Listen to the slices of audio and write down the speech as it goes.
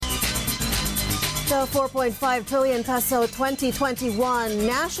The 4.5 trillion peso 2021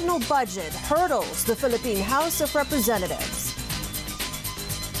 national budget hurdles the Philippine House of Representatives.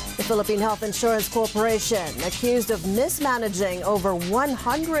 The Philippine Health Insurance Corporation accused of mismanaging over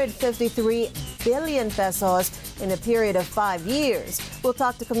 153 billion pesos in a period of 5 years. We'll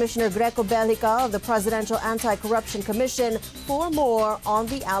talk to Commissioner Greco Bellica of the Presidential Anti-Corruption Commission for more on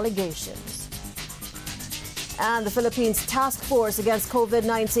the allegations. And the Philippines Task Force Against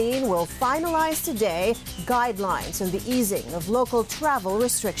COVID-19 will finalize today guidelines on the easing of local travel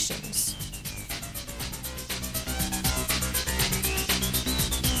restrictions.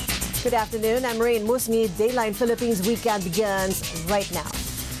 Good afternoon, I'm Maureen Musni. Dayline Philippines weekend begins right now.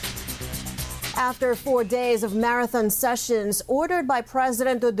 After 4 days of marathon sessions ordered by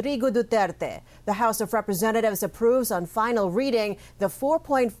President Rodrigo Duterte, the House of Representatives approves on final reading the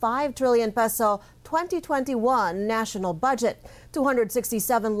 4.5 trillion peso 2021 national budget.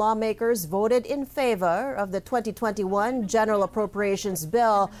 267 lawmakers voted in favor of the 2021 General Appropriations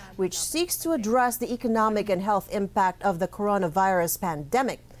Bill, which seeks to address the economic and health impact of the coronavirus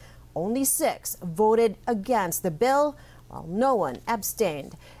pandemic. Only 6 voted against the bill, while no one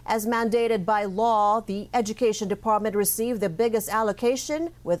abstained. As mandated by law, the Education Department received the biggest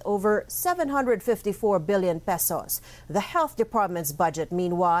allocation with over 754 billion pesos. The Health Department's budget,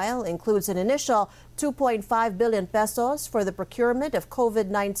 meanwhile, includes an initial 2.5 billion pesos for the procurement of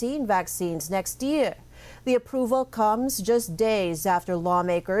COVID-19 vaccines next year. The approval comes just days after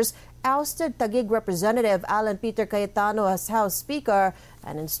lawmakers ousted Taguig Representative Alan Peter Cayetano as House Speaker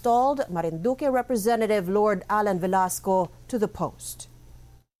and installed Marinduque Representative Lord Alan Velasco to the post.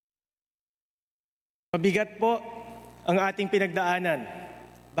 Mabigat po ang ating pinagdaanan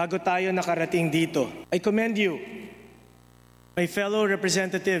bago tayo nakarating dito. I commend you, my fellow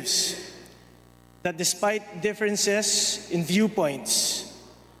representatives, that despite differences in viewpoints,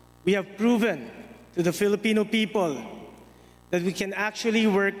 we have proven to the Filipino people that we can actually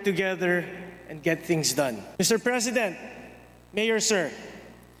work together and get things done. Mr. President, Mayor, sir,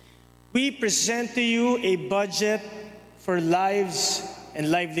 we present to you a budget for lives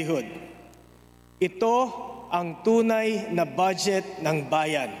and livelihood. Ito ang tunay na budget ng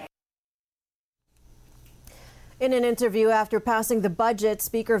bayan. In an interview after passing the budget,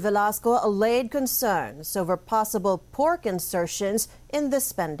 Speaker Velasco allayed concerns over possible pork insertions in the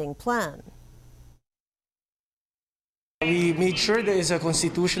spending plan. We made sure there is a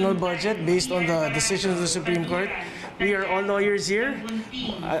constitutional budget based on the decision of the Supreme Court. We are all lawyers here.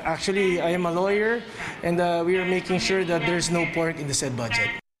 Actually, I am a lawyer, and we are making sure that there's no pork in the said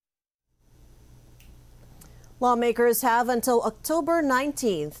budget. Lawmakers have until October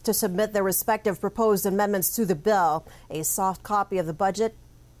 19th to submit their respective proposed amendments to the bill. A soft copy of the budget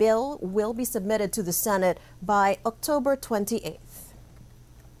bill will be submitted to the Senate by October 28th.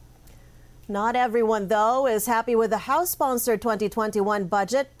 Not everyone, though, is happy with the House-sponsored 2021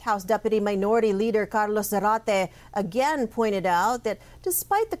 budget. House Deputy Minority Leader Carlos Zarate again pointed out that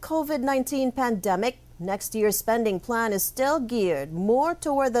despite the COVID-19 pandemic, next year's spending plan is still geared more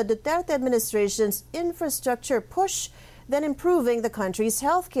toward the Duterte administration's infrastructure push than improving the country's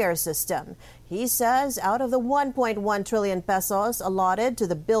healthcare system. He says out of the 1.1 trillion pesos allotted to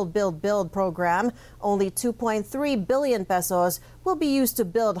the Build, Build, Build program, only 2.3 billion pesos will be used to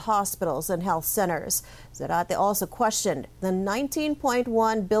build hospitals and health centers. Zarate also questioned the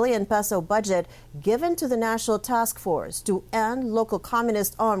 19.1 billion peso budget given to the National Task Force to end local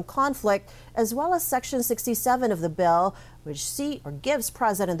communist armed conflict, as well as Section 67 of the bill, which gives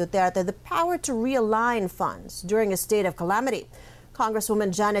President Duterte the power to realign funds during a state of calamity.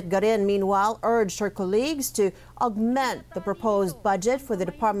 Congresswoman Janet Garin, meanwhile, urged her colleagues to augment the proposed budget for the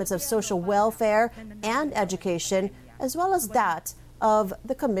Departments of Social Welfare and Education, as well as that of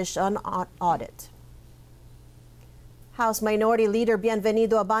the Commission on Audit. House Minority Leader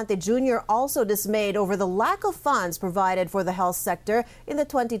Bienvenido Abante Jr. also dismayed over the lack of funds provided for the health sector in the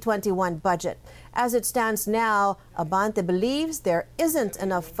 2021 budget. As it stands now, Abante believes there isn't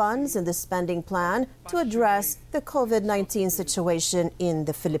enough funds in the spending plan to address the COVID-19 situation in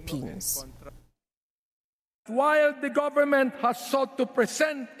the Philippines. While the government has sought to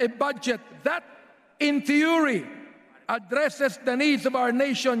present a budget that, in theory, addresses the needs of our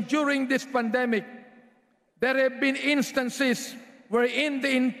nation during this pandemic, there have been instances wherein the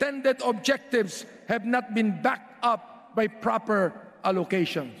intended objectives have not been backed up by proper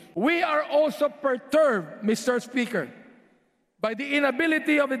allocations. We are also perturbed, Mr. Speaker, by the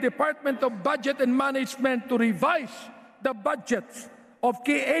inability of the Department of Budget and Management to revise the budgets of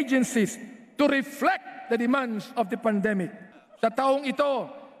key agencies to reflect the demands of the pandemic. Sa taong ito,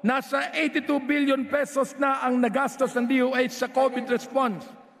 nasa 82 billion pesos na ang nagastos ng DOH sa COVID response.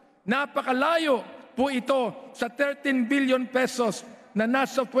 Napakalayo po ito sa 13 billion pesos na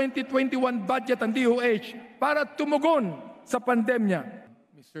nasa 2021 budget ng DOH para tumugon sa pandemya.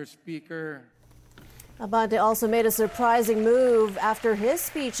 Mr. Speaker, Abante also made a surprising move after his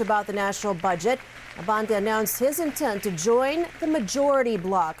speech about the national budget. Abante announced his intent to join the majority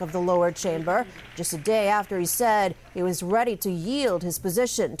bloc of the lower chamber just a day after he said he was ready to yield his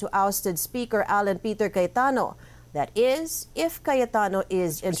position to ousted Speaker Alan Peter Cayetano. That is, if Cayetano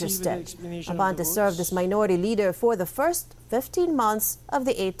is interested. Abante served as minority leader for the first 15 months of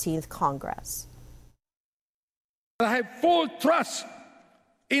the 18th Congress. I have full trust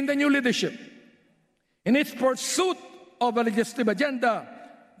in the new leadership in its pursuit of a legislative agenda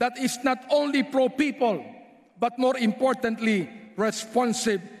that is not only pro-people, but more importantly,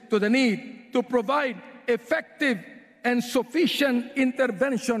 responsive to the need to provide effective and sufficient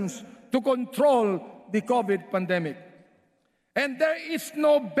interventions to control the COVID pandemic. And there is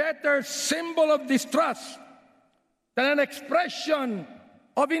no better symbol of distrust than an expression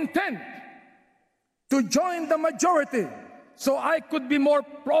of intent to join the majority so I could be more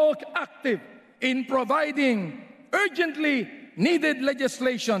proactive in providing urgently needed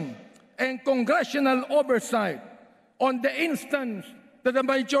legislation and congressional oversight on the instance that the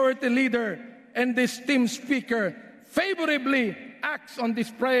majority leader and the esteemed speaker favorably acts on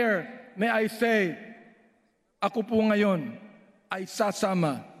this prayer. May I say, ako po ngayon ay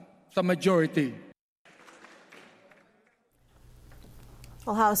sasama sa majority.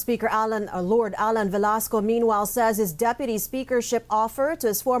 Well, House Speaker Lord Alan Velasco, meanwhile, says his deputy speakership offer to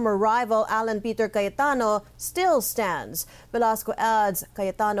his former rival Alan Peter Cayetano still stands. Velasco adds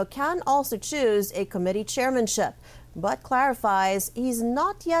Cayetano can also choose a committee chairmanship, but clarifies he's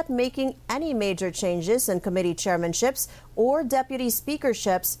not yet making any major changes in committee chairmanships or deputy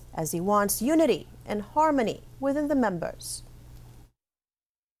speakerships, as he wants unity and harmony within the members.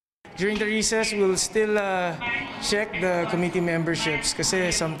 During the recess, we'll still check the committee memberships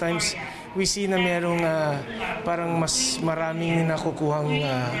kasi sometimes we see na merong parang mas maraming nakukuhang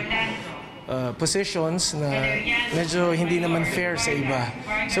positions na medyo hindi naman fair sa iba.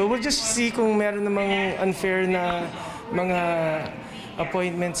 So we'll just see kung meron namang unfair na mga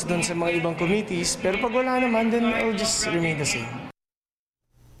appointments doon sa mga ibang committees. Pero pag wala naman, then I'll just remain the same.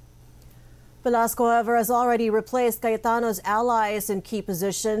 Velasco, however, has already replaced Cayetano's allies in key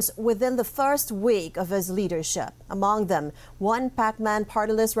positions within the first week of his leadership. Among them, one Pacman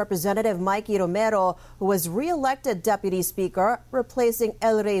party list representative Mikey Romero, who was re-elected deputy speaker, replacing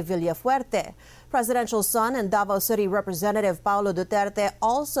El Rey Villafuerte. Presidential son and Davao City Representative Paulo Duterte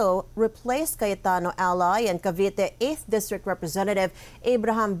also replaced Cayetano ally and Cavite 8th District Representative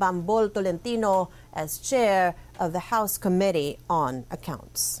Abraham Bambol Tolentino as chair of the House Committee on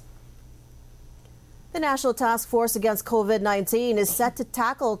Accounts. The National Task Force Against COVID-19 is set to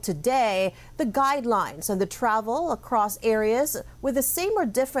tackle today the guidelines on the travel across areas with the same or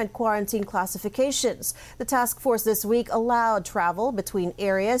different quarantine classifications. The task force this week allowed travel between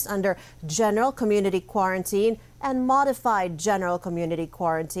areas under general community quarantine and modified general community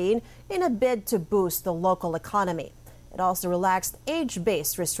quarantine in a bid to boost the local economy. It also relaxed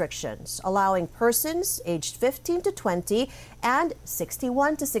age-based restrictions, allowing persons aged 15 to 20 and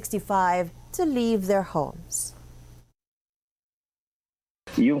 61 to 65 to leave their homes.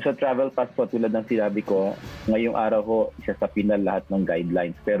 Yung sa travel pass po, tulad ng sinabi ko, ngayong araw ho, isa sa final lahat ng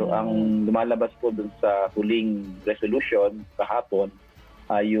guidelines. Pero ang lumalabas po dun sa huling resolution kahapon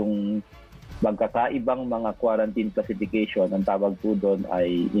ay yung magkakaibang mga quarantine classification. Ang tawag po doon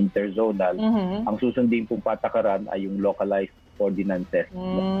ay interzonal. Ang susundin pong patakaran ay yung localized ordinances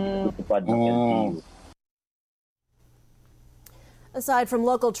na tutupad ng LGU. Aside from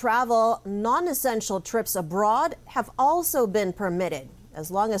local travel, non-essential trips abroad have also been permitted,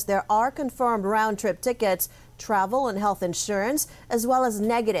 as long as there are confirmed round-trip tickets, travel and health insurance, as well as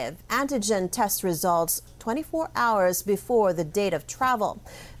negative antigen test results 24 hours before the date of travel.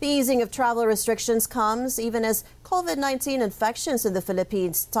 The easing of travel restrictions comes even as COVID-19 infections in the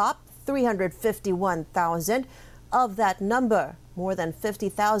Philippines top 351,000. Of that number, more than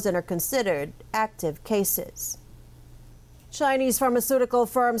 50,000 are considered active cases. Chinese pharmaceutical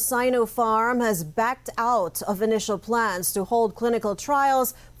firm Sinopharm has backed out of initial plans to hold clinical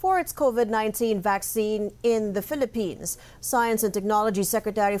trials for its COVID-19 vaccine in the Philippines. Science and Technology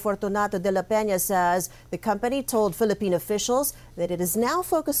Secretary Fortunato de la Peña says the company told Philippine officials that it is now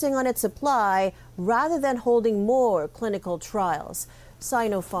focusing on its supply rather than holding more clinical trials.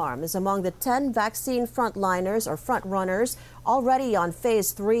 Sinopharm is among the 10 vaccine frontliners or frontrunners already on phase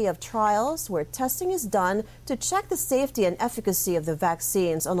 3 of trials where testing is done to check the safety and efficacy of the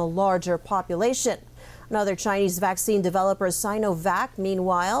vaccines on a larger population. Another Chinese vaccine developer, Sinovac,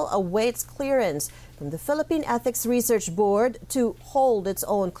 meanwhile, awaits clearance from the Philippine Ethics Research Board to hold its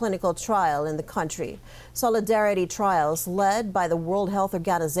own clinical trial in the country. Solidarity Trials, led by the World Health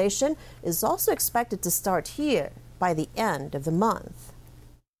Organization, is also expected to start here by the end of the month.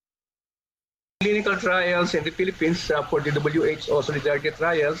 Clinical trials in the Philippines for the WHO Solidarity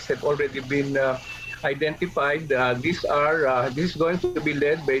Trials have already been identified. This is going to be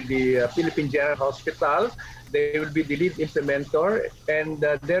led by the Philippine General Hospital. They will be the lead implementer, and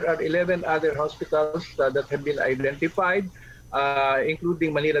there are 11 other hospitals that have been identified,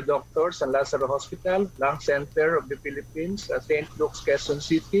 including Manila Doctors, San Lazaro Hospital, Lung Center of the Philippines, St. Luke's, Quezon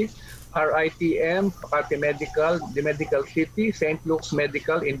City, RITM, Makati Medical, the Medical City, St. Luke's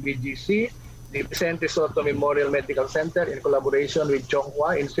Medical in BGC, the Vicente Soto Memorial Medical Center in collaboration with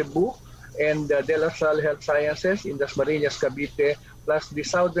Chonghua in Cebu, and De La Salle Health Sciences in Dasmariñas, Cavite, plus the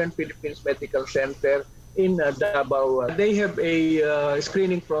Southern Philippines Medical Center in Davao. They have a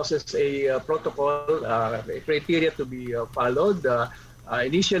screening process, a protocol, a criteria to be followed.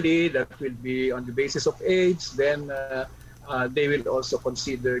 Initially, that will be on the basis of age. Then they will also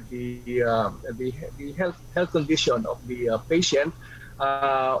consider the health condition of the patient.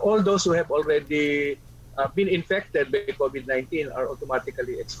 All those who have already been infected by COVID-19 are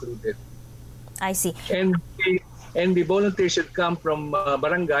automatically excluded. I see. And the volunteers should come from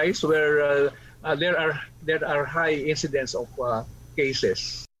barangays where there are high incidence of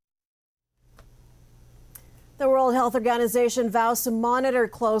cases. The World Health Organization vows to monitor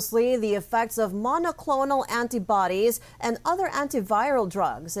closely the effects of monoclonal antibodies and other antiviral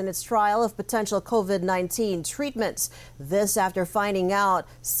drugs in its trial of potential COVID-19 treatments. This after finding out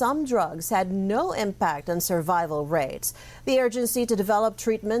some drugs had no impact on survival rates. The urgency to develop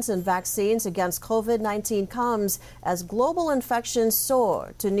treatments and vaccines against COVID-19 comes as global infections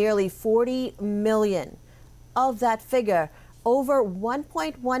soar to nearly 40 million. Of that figure, over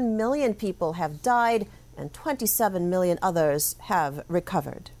 1.1 million people have died and 27 million others have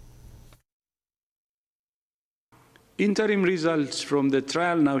recovered. Interim results from the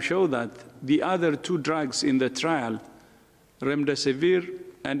trial now show that the other two drugs in the trial, remdesivir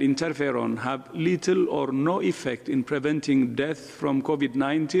and interferon, have little or no effect in preventing death from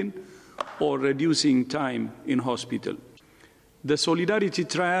COVID-19 or reducing time in hospital. The Solidarity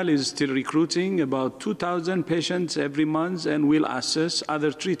trial is still recruiting about 2,000 patients every month and will assess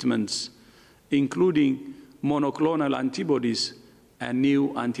other treatments, including monoclonal antibodies and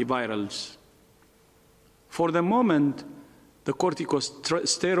new antivirals. For the moment, the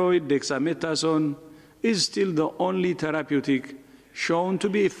corticosteroid dexamethasone is still the only therapeutic shown to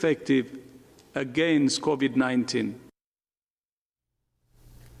be effective against COVID-19.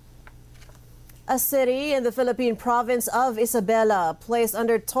 A city in the Philippine province of Isabela placed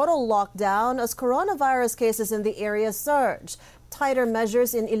under total lockdown as coronavirus cases in the area surged. Tighter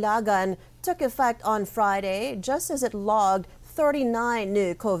measures in Ilagan took effect on Friday, just as it logged 39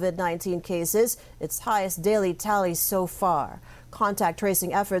 new COVID-19 cases, its highest daily tally so far. Contact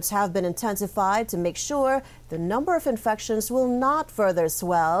tracing efforts have been intensified to make sure the number of infections will not further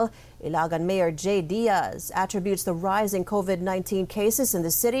swell. Ilagan Mayor Jay Diaz attributes the rise in COVID-19 cases in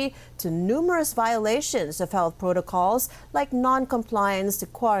the city to numerous violations of health protocols like non-compliance to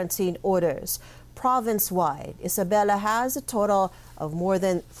quarantine orders. Province-wide, Isabela has a total of more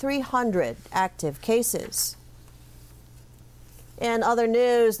than 300 active cases. In other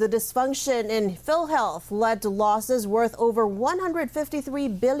news, the dysfunction in PhilHealth led to losses worth over 153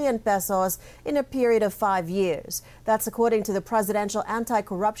 billion pesos in a period of 5 years. That's according to the Presidential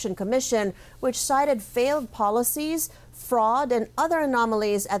Anti-Corruption Commission, which cited failed policies, fraud, and other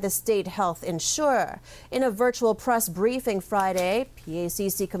anomalies at the state health insurer. In a virtual press briefing Friday,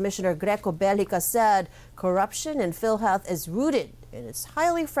 PACC Commissioner Greco Bellica said corruption in PhilHealth is rooted in its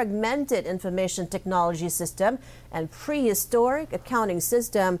highly fragmented information technology system and prehistoric accounting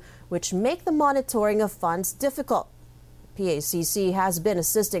system, which make the monitoring of funds difficult. PACC has been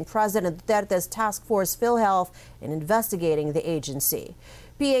assisting President Duterte's Task Force PhilHealth in investigating the agency.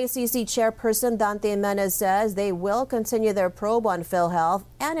 PACC Chairperson Dante Jimenez says they will continue their probe on PhilHealth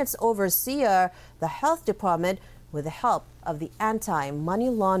and its overseer, the Health Department, with the help of the Anti-Money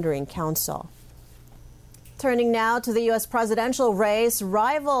Laundering Council. Turning now to the U.S. presidential race,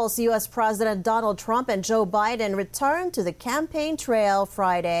 rivals U.S. President Donald Trump and Joe Biden returned to the campaign trail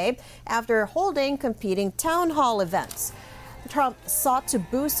Friday after holding competing town hall events. Trump sought to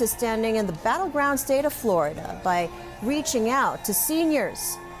boost his standing in the battleground state of Florida by reaching out to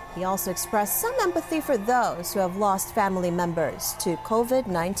seniors. He also expressed some empathy for those who have lost family members to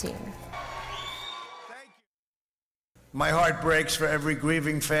COVID-19. My heart breaks for every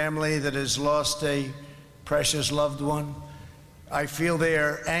grieving family that has lost a precious loved one. I feel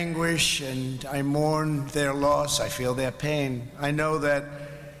their anguish and I mourn their loss. I feel their pain. I know that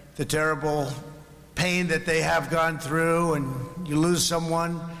the terrible pain that they have gone through, and you lose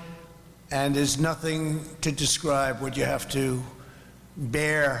someone, and there's nothing to describe what you have to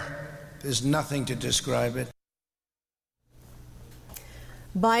bear. There's nothing to describe it.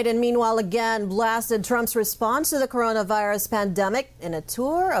 Biden, meanwhile, again blasted Trump's response to the coronavirus pandemic in a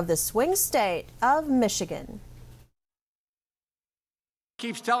tour of the swing state of Michigan.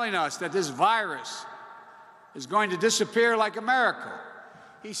 Keeps telling us that this virus is going to disappear like America.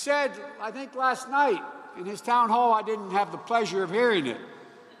 He said, I think last night in his town hall, I didn't have the pleasure of hearing it.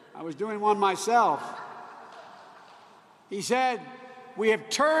 I was doing one myself. He said, we have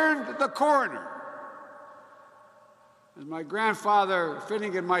turned the corner. As my grandfather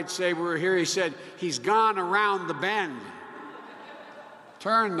Finnegan might say, we were here, he said, he's gone around the bend.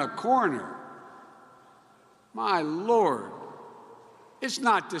 Turn the corner. My Lord. It's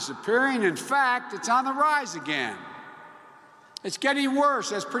not disappearing. In fact, it's on the rise again. It's getting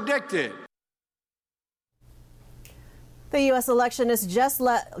worse, as predicted. The U.S. election is just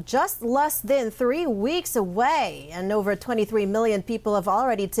less than 3 weeks away, and over 23 million people have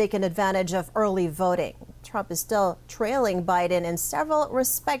already taken advantage of early voting. Trump is still trailing Biden in several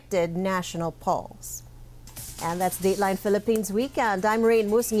respected national polls. And that's Dateline Philippines Weekend. I'm Rain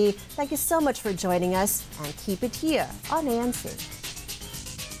Musngi. Thank you so much for joining us, and keep it here on ANC.